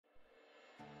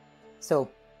So,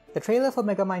 the trailer for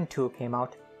Megamind 2 came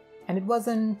out, and it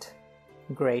wasn't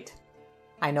great.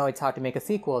 I know it's hard to make a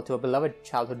sequel to a beloved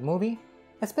childhood movie,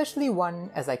 especially one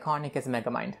as iconic as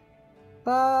Megamind.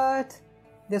 But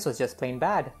this was just plain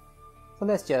bad. So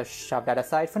let's just shove that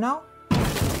aside for now,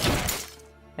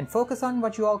 and focus on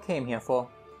what you all came here for,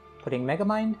 putting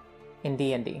Megamind in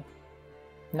D&D.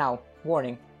 Now,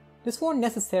 warning, this won't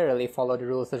necessarily follow the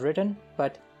rules as written,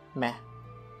 but meh.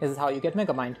 This is how you get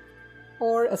Megamind.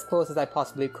 Or as close as I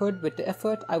possibly could with the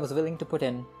effort I was willing to put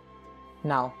in.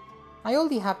 Now, I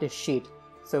already have this sheet,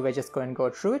 so we're just going to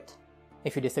go through it.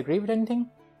 If you disagree with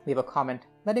anything, leave a comment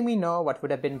letting me know what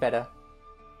would have been better.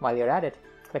 While you're at it,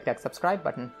 click that subscribe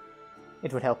button.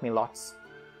 It would help me lots.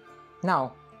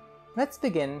 Now, let's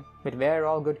begin with where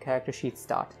all good character sheets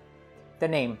start. The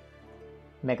name,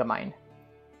 Megamind.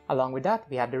 Along with that,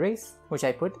 we have the race, which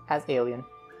I put as alien.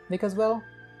 Because, well,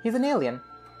 he's an alien.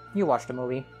 You watched the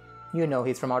movie. You know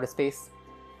he's from outer space.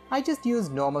 I just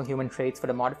used normal human traits for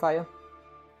the modifier.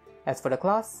 As for the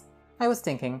class, I was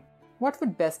thinking, what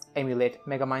would best emulate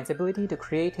Megamind's ability to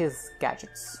create his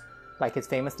gadgets, like his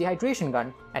famous dehydration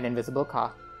gun and invisible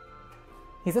car.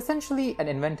 He's essentially an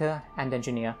inventor and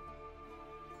engineer.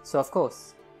 So of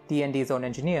course, D&D's own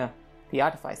engineer, the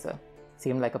Artificer,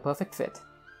 seemed like a perfect fit.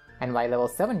 And why level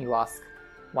 7 you ask?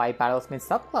 Why Battlesmith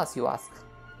subclass you ask?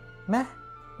 Meh,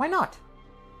 why not?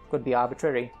 Could be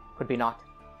arbitrary, could be not.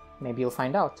 Maybe you'll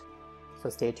find out, so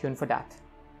stay tuned for that.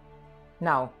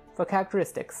 Now, for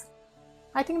characteristics.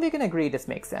 I think we can agree this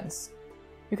makes sense.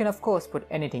 You can of course put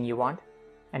anything you want,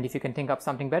 and if you can think up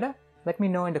something better, let me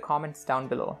know in the comments down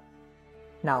below.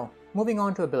 Now, moving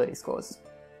on to ability scores.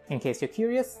 In case you're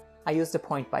curious, I used a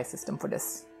point-buy system for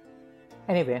this.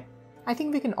 Anyway, I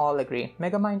think we can all agree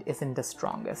Megamind isn't the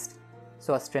strongest,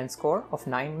 so a strength score of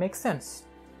 9 makes sense.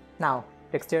 Now,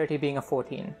 dexterity being a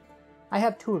 14. I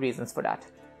have 2 reasons for that.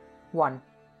 1.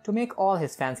 To make all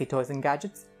his fancy toys and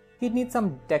gadgets, he'd need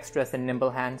some dexterous and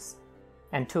nimble hands.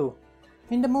 And 2.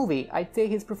 In the movie, I'd say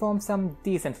he's performed some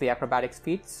decently acrobatic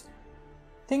feats.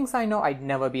 Things I know I'd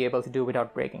never be able to do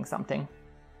without breaking something.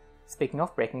 Speaking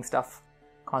of breaking stuff,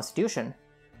 Constitution.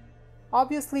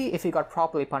 Obviously, if he got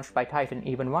properly punched by Titan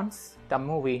even once, the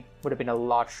movie would have been a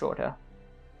lot shorter.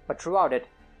 But throughout it,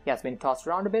 he has been tossed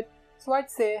around a bit, so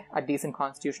I'd say a decent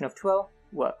Constitution of 12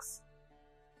 works.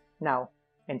 Now,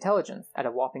 Intelligence at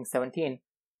a whopping 17.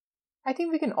 I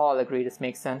think we can all agree this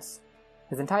makes sense.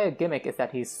 His entire gimmick is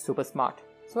that he's super smart,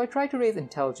 so I tried to raise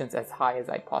Intelligence as high as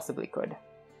I possibly could.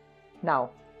 Now,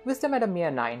 Wisdom at a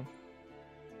mere 9.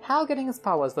 Hal getting his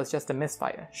powers was just a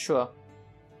misfire, sure,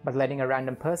 but letting a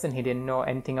random person he didn't know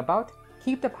anything about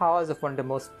keep the powers of one of the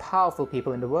most powerful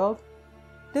people in the world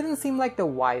didn't seem like the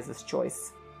wisest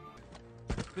choice.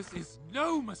 This is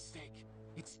no mistake,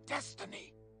 it's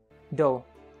destiny. Though,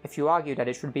 if you argue that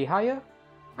it should be higher,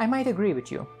 I might agree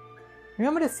with you.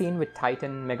 Remember the scene with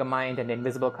Titan, Megamind, and the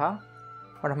invisible car?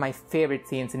 One of my favorite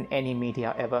scenes in any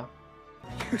media ever.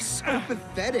 You're so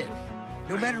pathetic.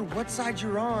 No matter what side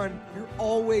you're on, you're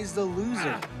always the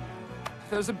loser.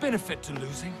 There's a benefit to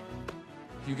losing.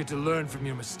 You get to learn from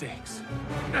your mistakes.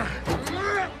 Huh?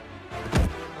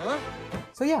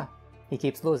 So yeah, he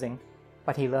keeps losing,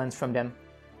 but he learns from them.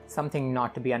 Something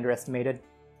not to be underestimated.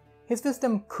 His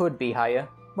wisdom could be higher,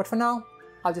 but for now,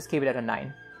 I'll just keep it at a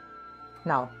 9.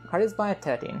 Now, Charisma at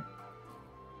 13.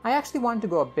 I actually wanted to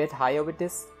go a bit higher with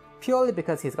this, purely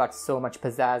because he's got so much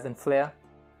pizzazz and flair.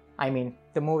 I mean,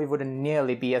 the movie wouldn't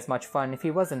nearly be as much fun if he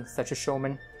wasn't such a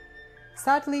showman.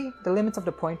 Sadly, the limits of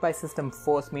the point-buy system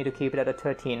forced me to keep it at a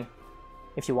 13.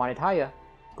 If you want it higher,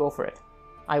 go for it.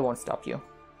 I won't stop you.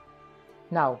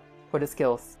 Now, for the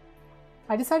skills.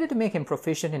 I decided to make him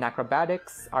proficient in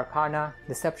Acrobatics, Arcana,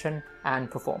 Deception, and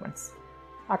Performance.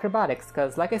 Acrobatics,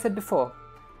 cause like I said before,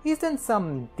 he's done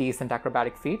some decent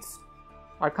acrobatic feats.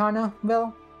 Arcana,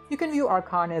 well, you can view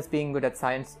Arcana as being good at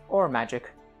science or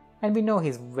magic, and we know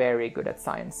he's very good at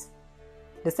science.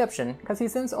 Deception, cause he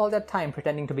spends all that time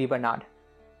pretending to be Bernard.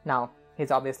 Now,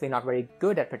 he's obviously not very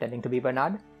good at pretending to be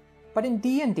Bernard, but in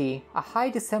D&D, a high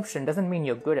deception doesn't mean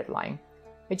you're good at lying.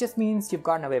 It just means you've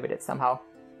gotten away with it somehow.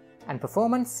 And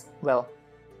Performance, well,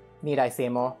 need I say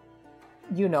more?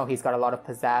 You know he's got a lot of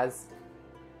pizzazz.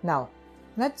 Now,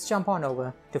 let's jump on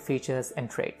over to features and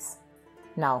traits.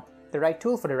 Now, the right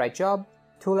tool for the right job,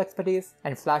 tool expertise,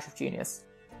 and flash of genius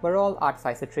were all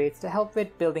Artificer traits to help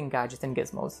with building gadgets and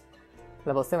gizmos.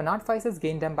 Level 7 Artificers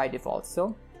gain them by default,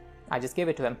 so I just gave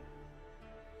it to him.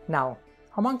 Now,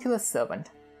 Homunculus Servant.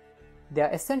 They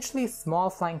are essentially small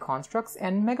flying constructs,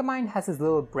 and Megamind has his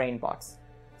little brain bots,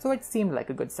 so it seemed like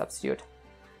a good substitute.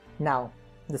 Now,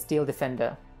 the Steel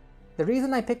Defender. The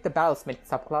reason I picked the Battlesmith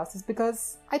subclass is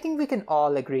because I think we can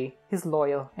all agree his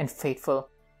loyal and faithful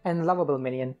and lovable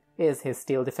minion is his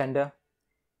Steel Defender.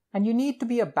 And you need to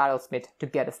be a Battlesmith to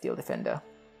get a Steel Defender.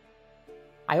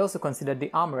 I also considered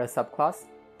the Armorer subclass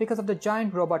because of the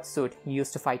giant robot suit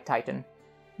used to fight Titan,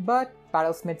 but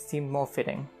Battlesmith seemed more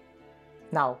fitting.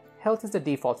 Now, health is the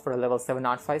default for a level 7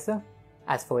 Artificer.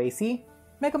 As for AC,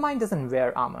 Megamind doesn't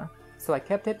wear armor, so I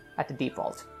kept it at the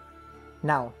default.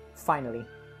 Now, finally,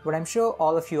 what I'm sure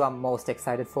all of you are most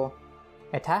excited for: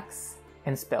 attacks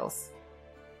and spells.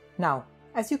 Now,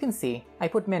 as you can see, I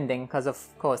put Mending because of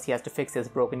course he has to fix his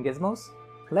broken gizmos,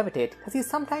 Levitate because he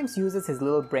sometimes uses his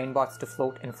little brain bots to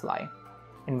float and fly,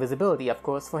 Invisibility of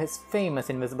course for his famous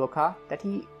invisible car that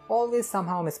he always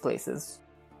somehow misplaces,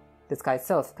 Disguise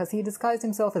Self because he disguised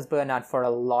himself as Bernard for a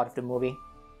lot of the movie,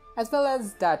 as well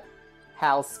as that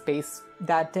Hal Space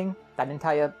Dad thing, that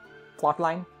entire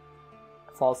plotline,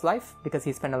 False Life because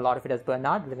he spent a lot of it as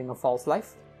Bernard living a false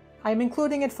life. I am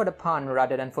including it for the pun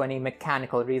rather than for any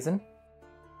mechanical reason.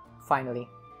 Finally,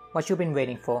 what you've been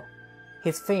waiting for,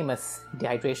 his famous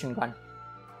dehydration gun.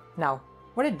 Now,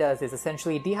 what it does is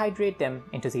essentially dehydrate them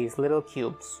into these little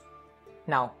cubes.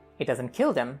 Now, it doesn't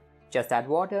kill them, just add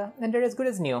water and they're as good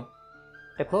as new.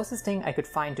 The closest thing I could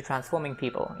find to transforming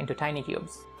people into tiny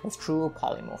cubes is true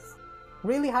polymorph.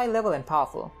 Really high level and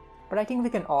powerful, but I think we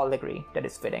can all agree that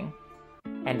it's fitting.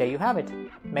 And there you have it,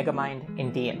 Megamind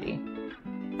in D&D.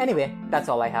 Anyway, that's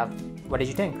all I have. What did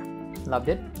you think? Loved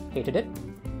it? Hated it?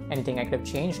 Anything I could have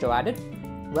changed or added?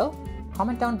 Well,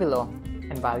 comment down below,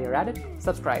 and while you're at it,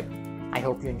 subscribe. I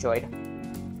hope you enjoyed.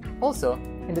 Also,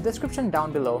 in the description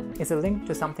down below is a link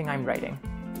to something I'm writing.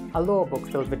 A lore book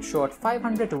filled with short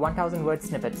 500 to 1000 word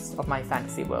snippets of my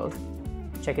fantasy world.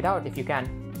 Check it out if you can.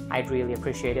 I'd really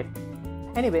appreciate it.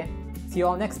 Anyway, see you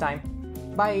all next time.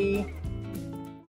 Bye!